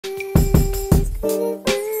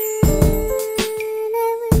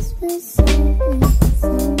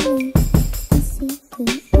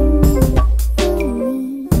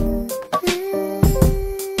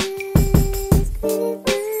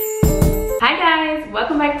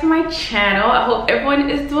welcome back to my channel. I hope everyone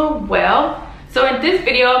is doing well. So in this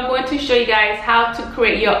video, I'm going to show you guys how to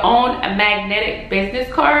create your own magnetic business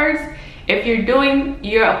cards. If you're doing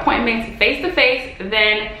your appointments face-to-face,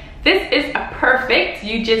 then this is perfect.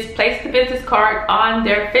 You just place the business card on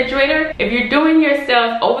their refrigerator. If you're doing your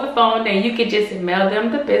sales over the phone, then you can just mail them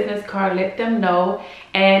the business card, let them know,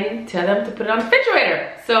 and tell them to put it on the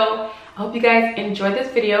refrigerator. So I hope you guys enjoyed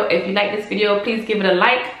this video. If you like this video, please give it a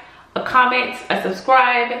like, a comment, a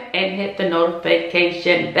subscribe, and hit the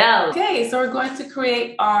notification bell. Okay, so we're going to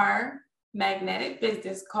create our magnetic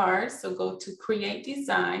business card. So go to create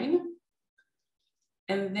design.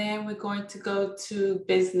 And then we're going to go to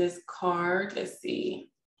business card. Let's see.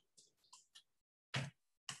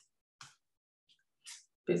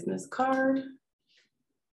 Business card.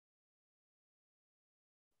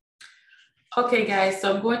 Okay guys,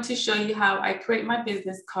 so I'm going to show you how I create my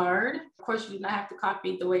business card. Of course, you do not have to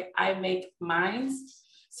copy the way I make mine.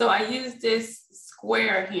 So I use this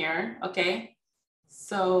square here, okay?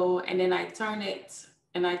 So, and then I turn it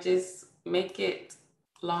and I just make it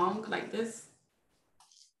long like this.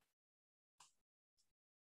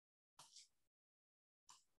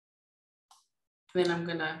 Then I'm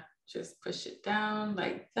gonna just push it down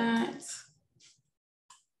like that.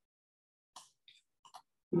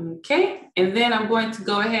 Okay, and then I'm going to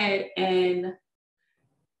go ahead and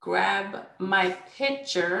grab my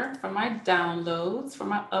picture from my downloads, from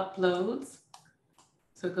my uploads.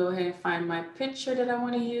 So go ahead and find my picture that I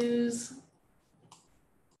want to use.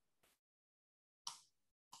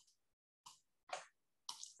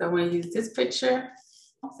 So I want to use this picture.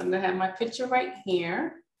 So I'm going to have my picture right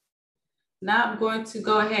here. Now I'm going to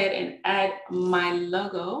go ahead and add my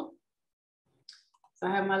logo. So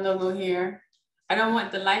I have my logo here. I don't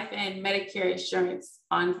want the life and Medicare insurance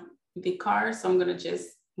on the card, so I'm gonna just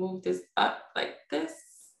move this up like this,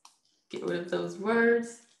 get rid of those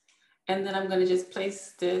words, and then I'm gonna just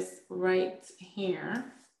place this right here.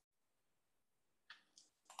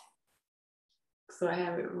 So I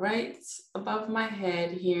have it right above my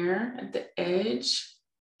head here at the edge.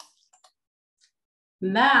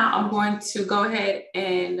 Now I'm going to go ahead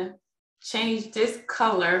and change this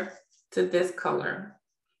color to this color.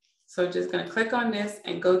 So just gonna click on this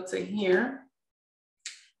and go to here.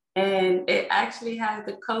 And it actually has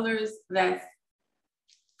the colors that's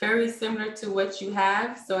very similar to what you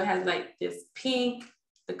have. So it has like this pink,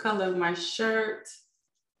 the color of my shirt,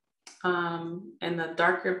 and the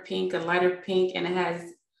darker pink, a lighter pink, and it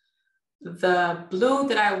has the blue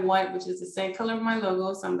that I want, which is the same color of my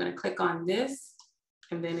logo. So I'm gonna click on this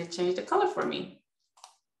and then it changed the color for me.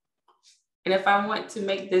 And if I want to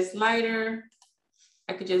make this lighter,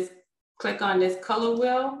 I could just click on this color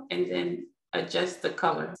wheel and then adjust the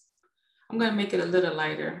color. I'm gonna make it a little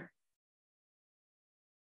lighter.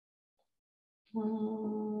 A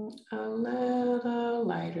little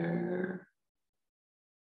lighter.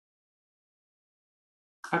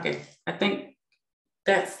 Okay, I think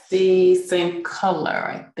that's the same color,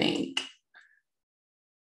 I think.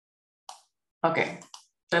 Okay,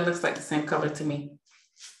 that looks like the same color to me.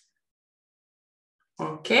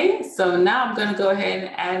 Okay, so now I'm gonna go ahead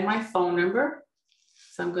and add my phone number.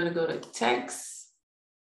 So I'm gonna go to text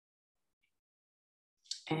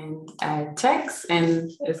and add text, and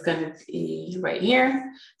it's gonna be right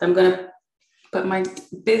here. So I'm gonna put my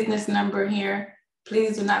business number here.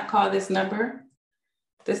 Please do not call this number.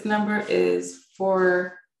 This number is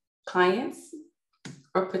for clients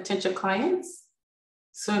or potential clients.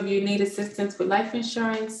 So if you need assistance with life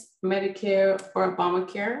insurance, Medicare, or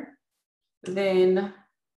Obamacare, then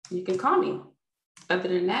you can call me. Other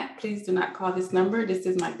than that, please do not call this number. This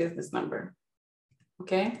is my business number,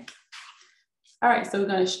 okay? All right, so we're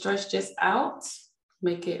gonna stretch this out,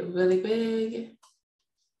 make it really big.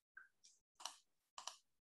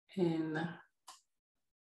 And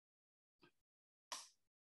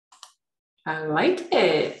I like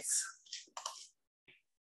it.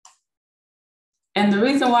 And the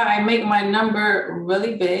reason why I make my number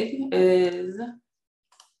really big is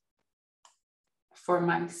for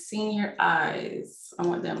my senior eyes. I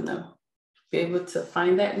want them to be able to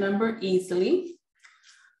find that number easily.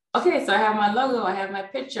 Okay, so I have my logo, I have my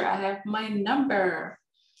picture, I have my number.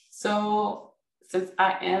 So since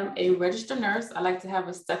I am a registered nurse, I like to have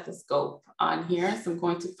a stethoscope on here. So I'm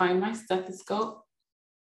going to find my stethoscope.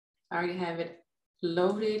 I already have it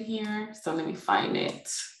loaded here. So let me find it.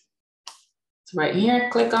 It's right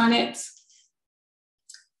here, click on it.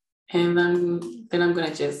 And then I'm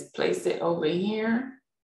gonna just place it over here.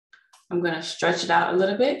 I'm gonna stretch it out a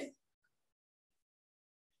little bit.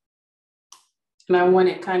 And I want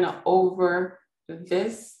it kind of over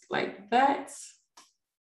this like that.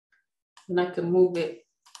 and I can move it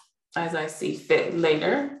as I see fit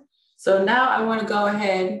later. So now I want to go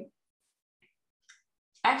ahead.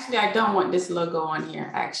 Actually, I don't want this logo on here.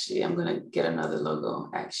 Actually, I'm going to get another logo.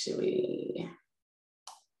 Actually,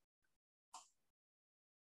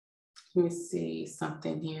 let me see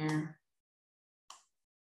something here.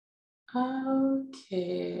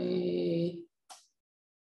 Okay.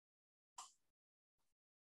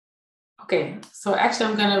 Okay, so actually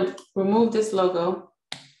I'm gonna remove this logo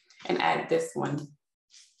and add this one.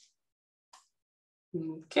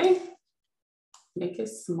 Okay, make it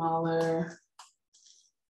smaller.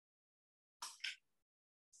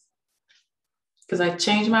 Because I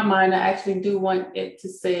changed my mind, I actually do want it to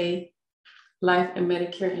say life and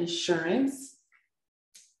Medicare insurance.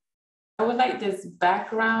 I would like this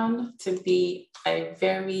background to be a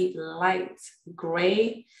very light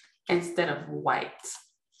gray instead of white.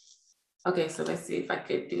 Okay, so let's see if I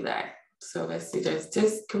could do that. So let's see, there's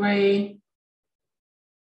this gray.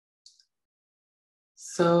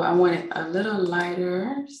 So I want it a little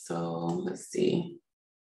lighter. So let's see,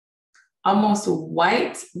 almost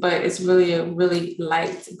white, but it's really a really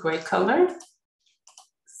light gray color.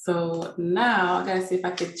 So now I gotta see if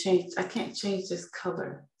I could change, I can't change this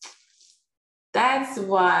color. That's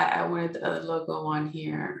why I wanted the other logo on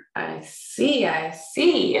here. I see.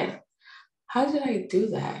 How did I do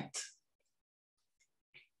that?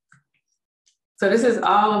 So this is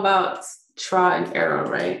all about trial and error,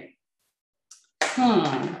 right?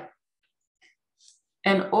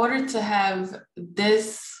 In order to have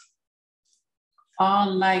this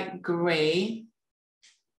all light gray,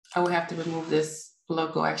 I would have to remove this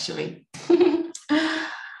logo actually.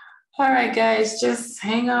 All right, guys, just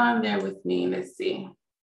hang on there with me. Let's see.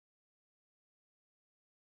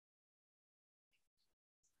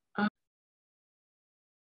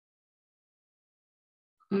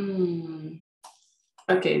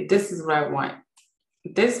 Okay, this is what I want.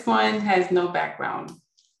 This one has no background.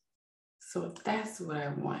 So that's what I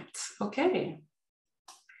want. Okay.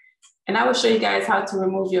 And I will show you guys how to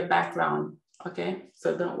remove your background. Okay,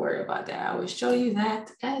 so don't worry about that. I will show you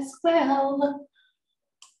that as well.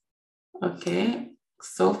 Okay,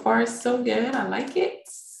 so far so good. I like it.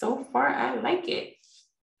 So far I like it.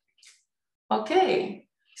 Okay,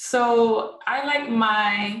 so I like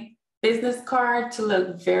my business card to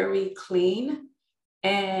look very clean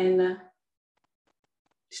and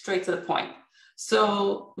straight to the point.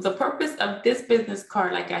 So the purpose of this business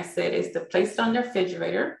card, like I said, is to place it on the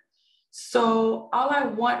refrigerator. So all I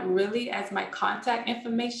want really as my contact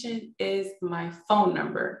information is my phone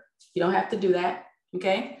number. You don't have to do that,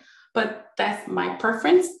 okay? But that's my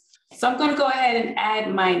preference. So I'm gonna go ahead and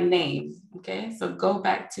add my name, okay? So go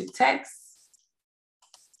back to text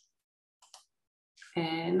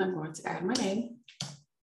and I'm going to add my name.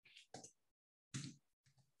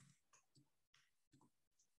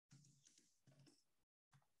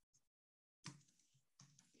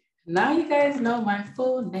 Now you guys know my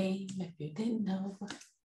full name if you didn't know.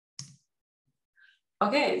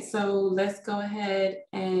 Okay, so let's go ahead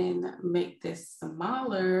and make this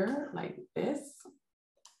smaller like this.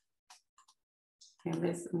 And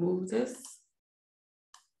let's move this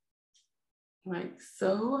like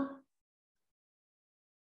so.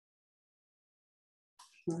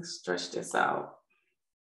 Let's stretch this out.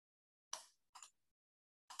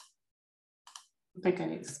 I think I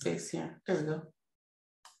need space here. There we go.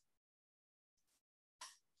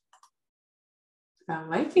 I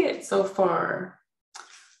like it so far.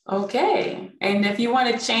 Okay, and if you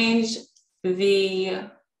want to change the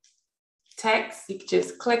text, you can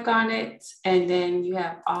just click on it and then you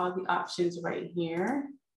have all the options right here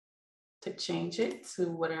to change it to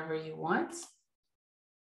whatever you want.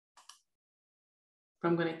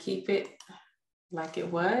 I'm going to keep it like it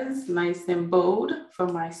was, nice and bold for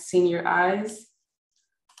my senior eyes.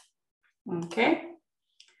 Okay.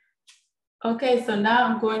 Okay, so now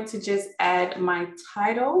I'm going to just add my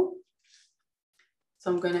title. So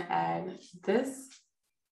I'm going to add this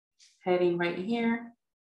heading right here.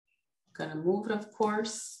 I'm going to move it, of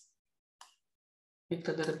course, make it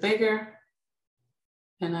a little bigger.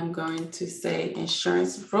 And I'm going to say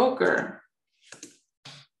insurance broker,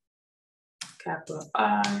 capital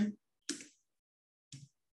I.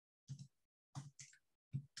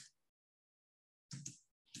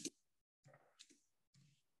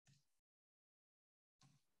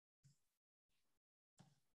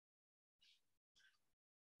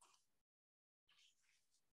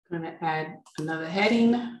 I'm going to add another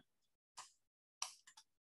heading.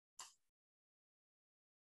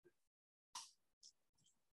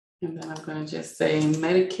 And then I'm going to just say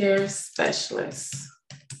Medicare specialist.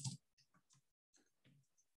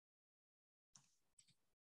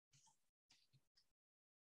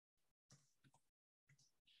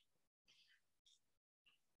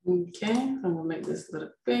 Okay, so I'm gonna make this a little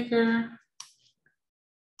bigger.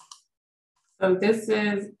 So this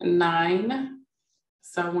is 9.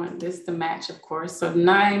 So I want this to match, of course. So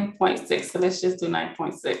 9.6. So let's just do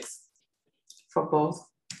 9.6 for both.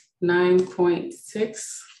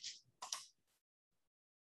 9.6.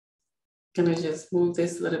 Gonna just move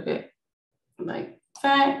this a little bit like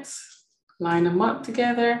that. Line them up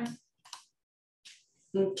together.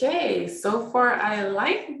 Okay, so far I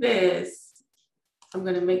like this. I'm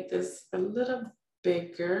gonna make this a little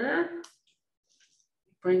bigger.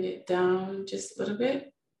 Bring it down just a little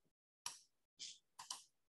bit.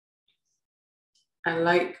 I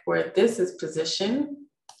like where this is positioned.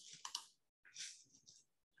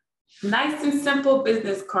 Nice and simple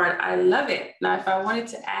business card. I love it. Now, if I wanted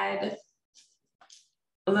to add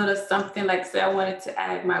a little something, like say I wanted to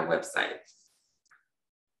add my website,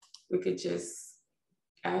 we could just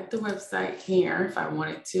add the website here if I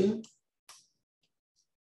wanted to.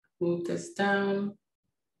 Move this down.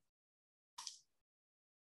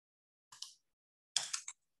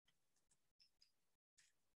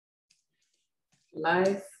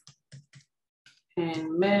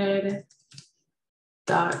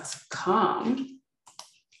 lifeandmed.com.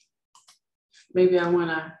 Maybe I want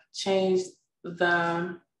to change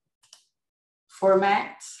the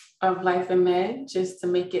format of Life and Med just to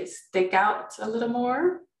make it stick out a little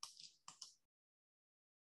more.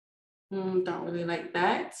 Don't really like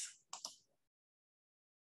that.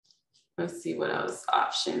 Let's see what else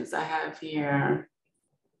options I have here.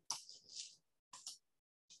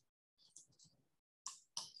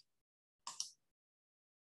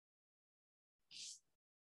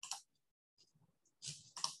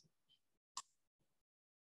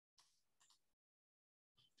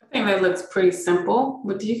 I think that looks pretty simple.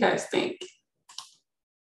 What do you guys think?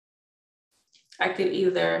 I could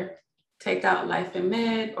either take out Life and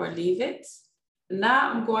Med or leave it.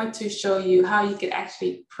 Now I'm going to show you how you can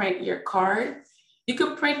actually print your card. You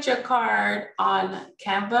could print your card on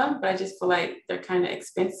Canva, but I just feel like they're kind of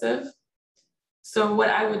expensive. So what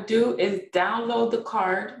I would do is download the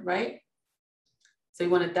card, right? So you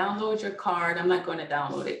want to download your card. I'm not going to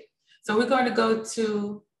download it. So we're going to go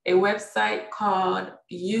to a website called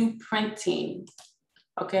Uprinting,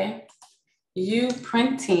 okay?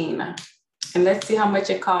 Uprinting. And let's see how much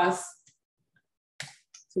it costs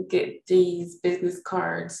to get these business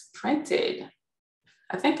cards printed.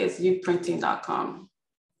 I think it's uprinting.com.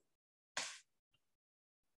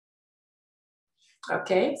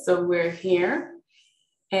 Okay, so we're here.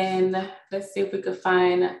 And let's see if we could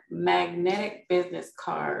find magnetic business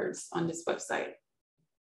cards on this website.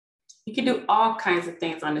 You can do all kinds of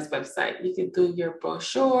things on this website. You can do your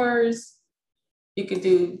brochures. You can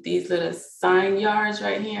do these little sign yards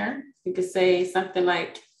right here. You could say something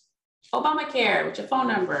like Obamacare with your phone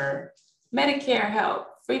number, Medicare help,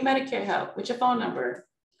 free Medicare help with your phone number.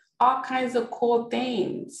 All kinds of cool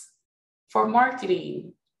things for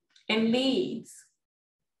marketing and leads.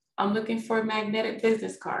 I'm looking for magnetic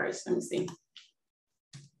business cards. Let me see.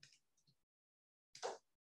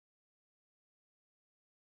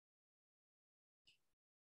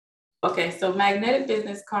 Okay, so magnetic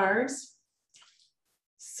business cards.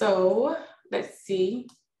 So let's see.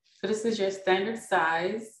 So this is your standard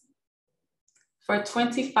size. For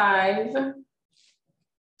 25,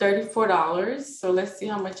 $34. So let's see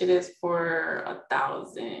how much it is for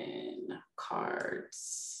 1,000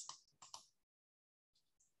 cards.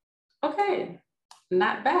 Okay,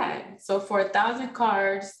 not bad. So for 1,000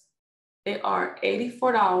 cards, they are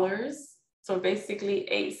 $84. So basically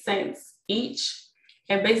 8 cents each.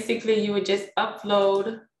 And basically you would just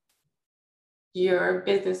upload your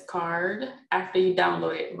business card after you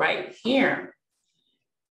download it right here.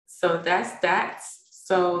 So that's that.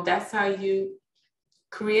 So that's how you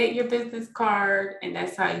create your business card, and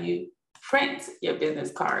that's how you print your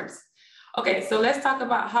business cards. Okay, so let's talk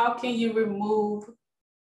about how can you remove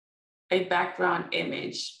a background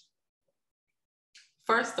image.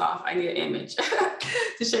 First off, I need an image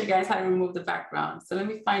to show you guys how to remove the background. So let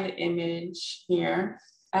me find an image here.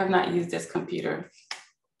 I have not used this computer.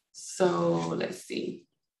 So let's see.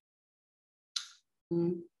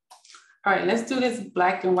 All right, let's do this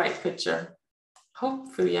black and white picture.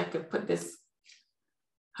 Hopefully I could put this.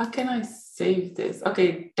 How can I save this?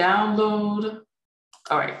 Okay, download.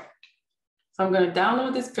 All right, so I'm gonna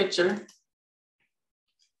download this picture.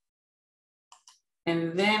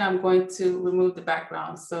 And then I'm going to remove the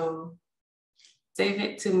background. So save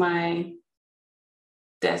it to my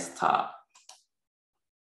desktop.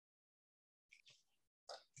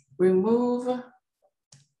 Remove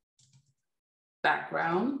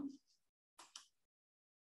background.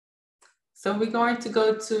 So we're going to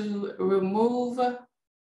go to remove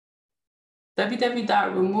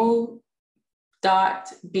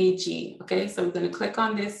www.remove.bg. Okay, so we're going to click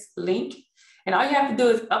on this link, and all you have to do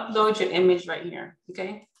is upload your image right here.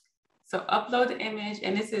 Okay, so upload the image,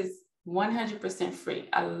 and this is 100% free.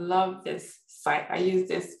 I love this site. I use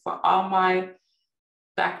this for all my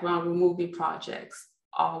background removing projects,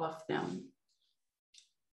 all of them.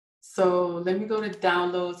 So let me go to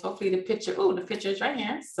downloads. Hopefully the picture, oh, the picture is right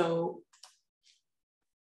here. So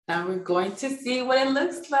now we're going to see what it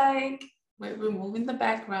looks like with removing the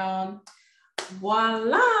background.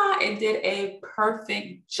 Voila, it did a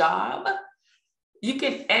perfect job. You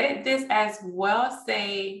can edit this as well.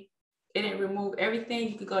 Say it didn't remove everything.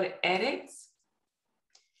 You could go to edit,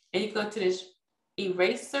 and you go to this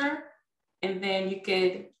eraser, and then you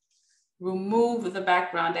could remove the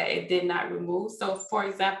background that it did not remove. So for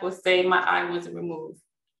example, say my eye wasn't removed.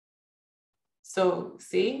 So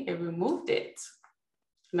see, it removed it.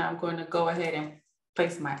 Now I'm going to go ahead and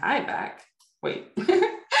place my eye back. Wait,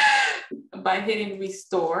 by hitting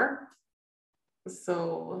restore.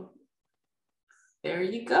 So there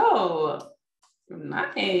you go.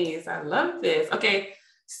 Nice, I love this. Okay,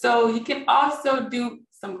 so you can also do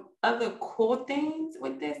some other cool things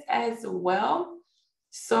with this as well.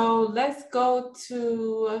 So let's go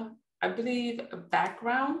to, I believe,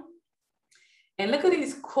 background. And look at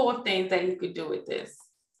these cool things that you could do with this.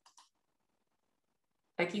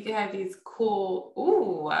 Like you can have these cool,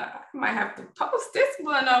 ooh, I might have to post this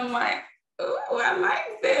one on my, ooh, I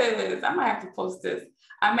like this. I might have to post this.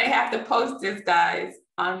 I may have to post this, guys,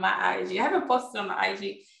 on my IG. I haven't posted on my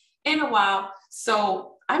IG in a while.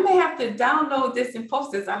 So I may have to download this and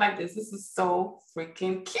post this. I like this. This is so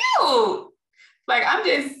freaking cute. Like I'm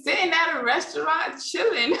just sitting at a restaurant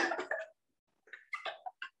chilling.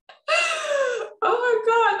 Oh my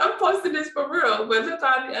God, I'm posting this for real, but look at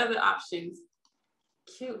all the other options.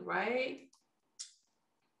 Cute, right?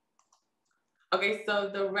 Okay, so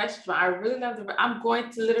the restaurant, I really love I'm going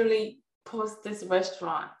to literally post this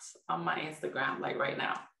restaurant on my Instagram, like right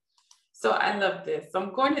now. So I love this. So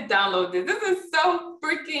I'm going to download this. This is so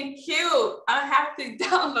freaking cute. I have to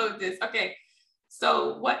download this. Okay.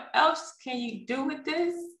 So what else can you do with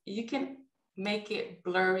this? You can make it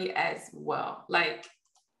blurry as well. Like,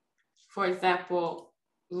 for example,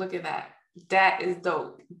 look at that. That is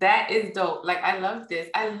dope. That is dope. Like, I love this.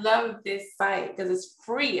 I love this site because it's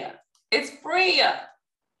free. It's free.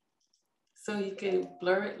 So you can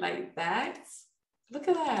blur it like that. Look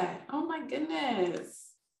at that. Oh my goodness.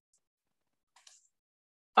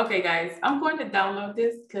 Okay, guys, I'm going to download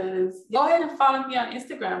this because go ahead and follow me on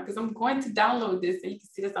Instagram because I'm going to download this and you can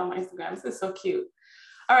see this on my Instagram. This is so cute.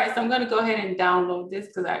 All right, so I'm going to go ahead and download this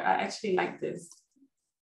because I actually like this.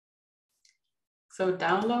 So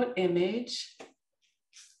download image.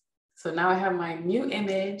 So now I have my new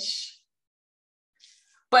image.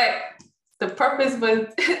 But the purpose was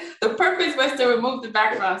to remove the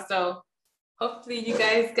background. So hopefully you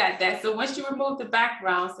guys got that. So once you remove the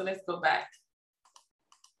background, so let's go back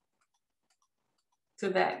to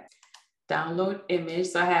that download image.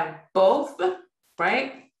 So I have both,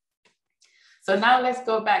 right? So now let's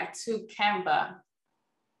go back to Canva.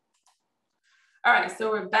 All right, so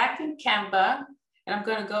we're back in Canva, and I'm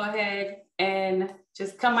gonna go ahead and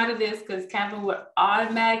just come out of this because Canva will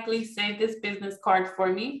automatically save this business card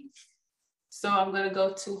for me. So I'm gonna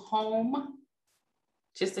go to home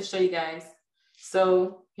just to show you guys.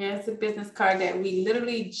 So here's the business card that we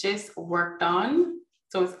literally just worked on.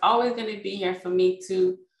 So it's always going to be here for me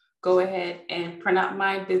to go ahead and print out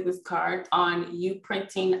my business card on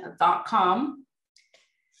uprinting.com.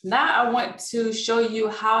 Now I want to show you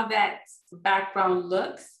how that background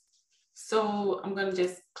looks. So I'm going to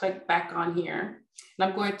just click back on here and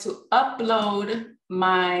I'm going to upload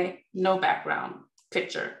my no background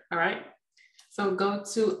picture. All right. So go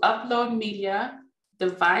to upload media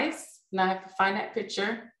device. Now I have to find that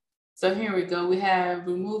picture. So here we go. We have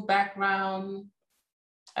remove background.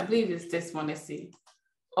 I believe it's this one. Let's see.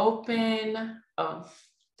 Open. Oh,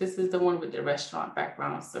 this is the one with the restaurant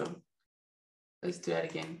background. So let's do that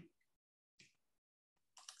again.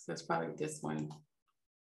 So it's probably this one.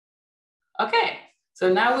 Okay.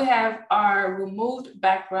 So now we have our removed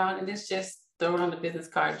background, and let's just throw it on the business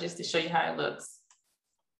card just to show you how it looks.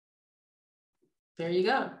 There you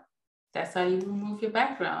go. That's how you remove your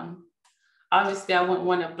background. Obviously, I wouldn't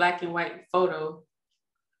want a black and white photo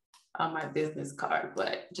on my business card,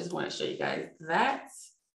 but just want to show you guys that.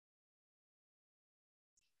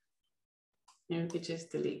 And we could just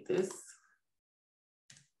delete this.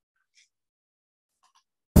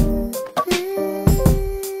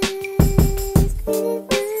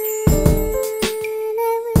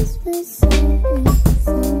 I